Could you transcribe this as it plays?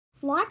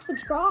like,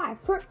 subscribe.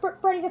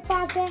 Freddy the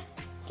Fazbear.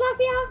 Slap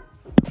ya!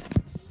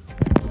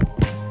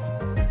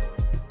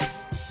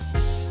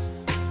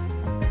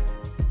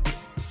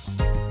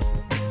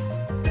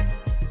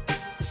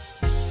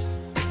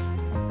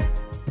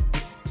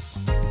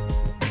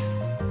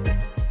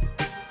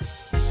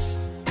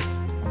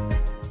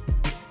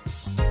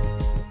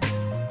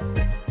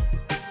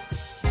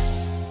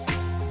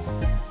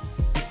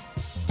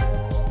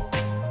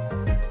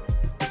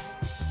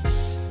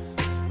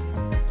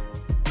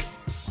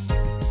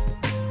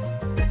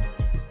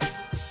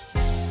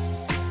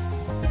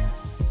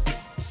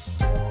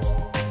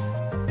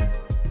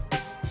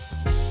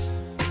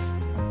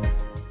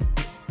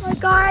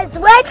 Guys,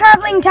 we're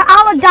traveling to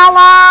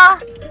Ulladulla.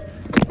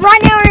 Right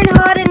now we're in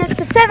Hard and it's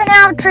a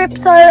 7-hour trip,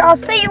 so I'll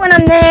see you when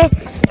I'm there.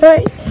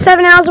 But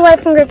 7 hours away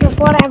from Griffith,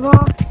 whatever.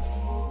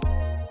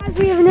 Guys,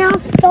 we have now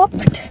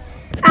stopped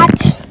at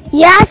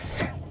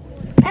Yes.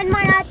 And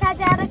my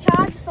iPad's out of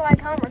charge, so I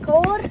can't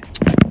record.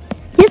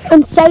 Yes,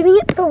 I'm saving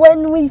it for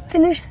when we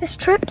finish this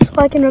trip so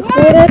I can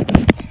record it.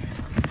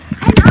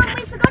 And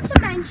we forgot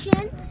to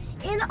mention,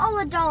 in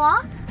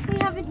Ulladulla, we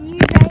have a new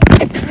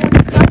baby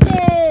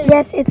cousin.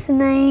 Yes, its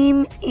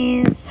name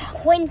is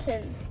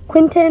Quinton.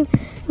 And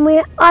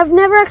I've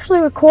never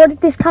actually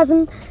recorded this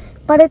cousin,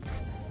 but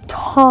it's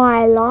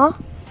Tyler.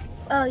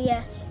 Oh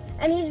yes,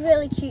 and he's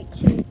really cute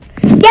too.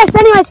 Yes,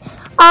 anyways,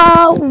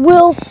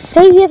 we'll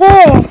see you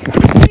there.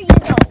 2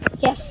 years old.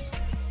 Yes.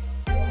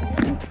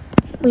 So,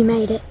 we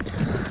made it.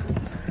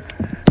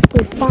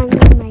 We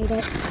finally made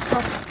it.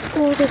 After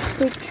all this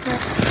big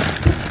trip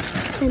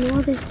and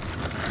all this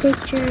big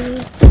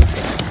journey.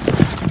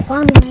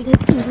 Finally made it.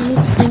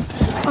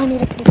 I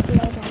need a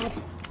picture of Dad.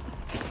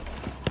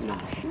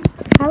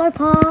 Hello,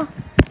 Pa.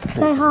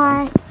 Say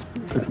hi.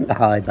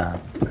 Hi, Bob.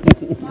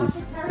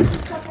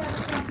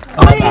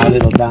 Hi, my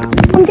little darling.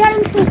 I'm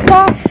getting some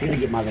stuff. I'm gonna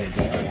get my little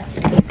girl out.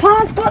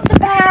 Pa's got the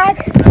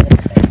bag.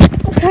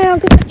 Okay, I'll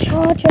get the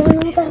charger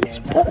and all that.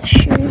 Got the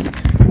shoes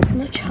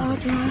and the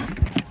charger.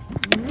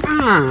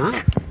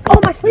 Oh,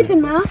 my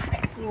sleeping mask.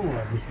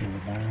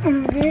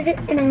 And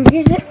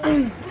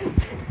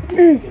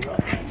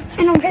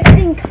I'm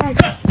visiting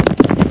cousins.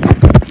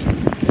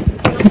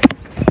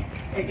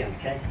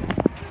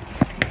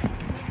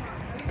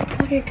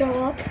 I could go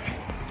up.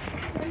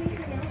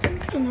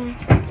 And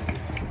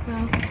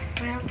well,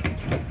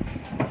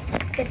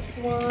 it's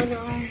one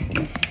eye.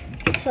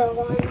 It's a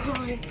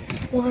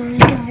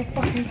one eye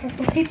fucking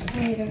purple people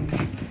later.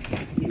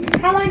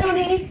 Hello,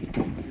 Nonny.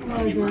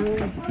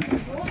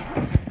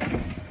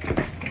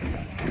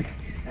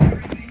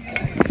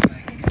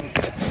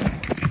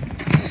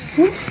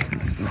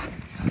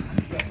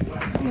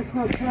 It's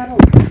not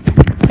settled.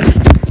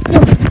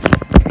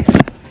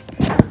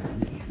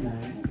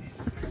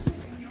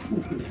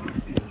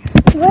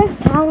 Where's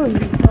Callum?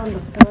 On the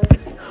side.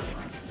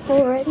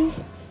 Already?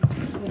 I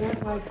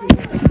don't like it.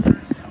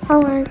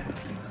 Alright.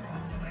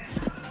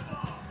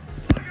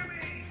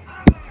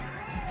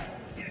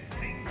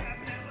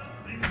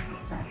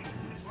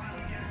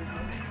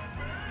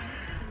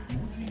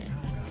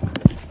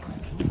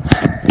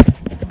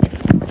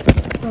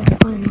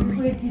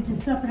 Where did you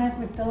stop at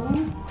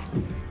McDonald's?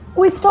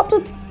 We stopped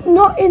at,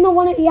 not in the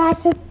one at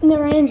Yass at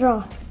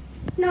Narendra.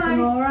 No,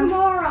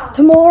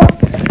 Tomorrow?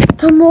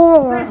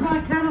 Tomorrow. Where's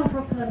my cuddle,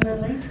 Brooklyn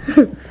Lily?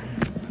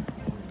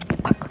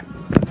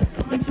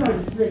 I'm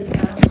trying to sleep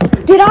now.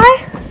 Did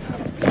I?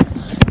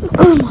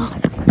 Oh my.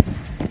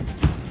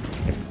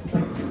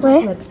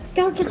 Where? Let's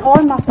go get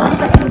eye mask.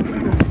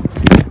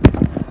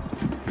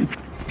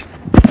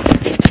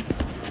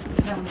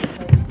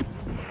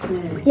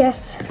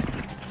 Yes.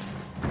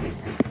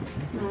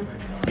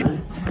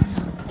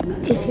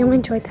 If you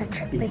enjoyed that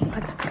trip, leave a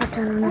like, subscribe,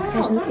 turn on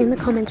notifications in the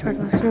comments, red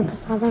button, and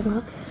blah blah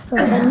blah.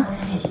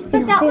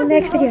 And I'll see you in the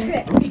next video.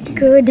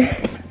 Good.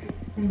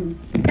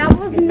 That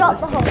was not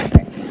the whole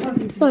trip.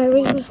 No,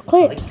 it was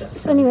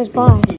clips. Anyways, bye.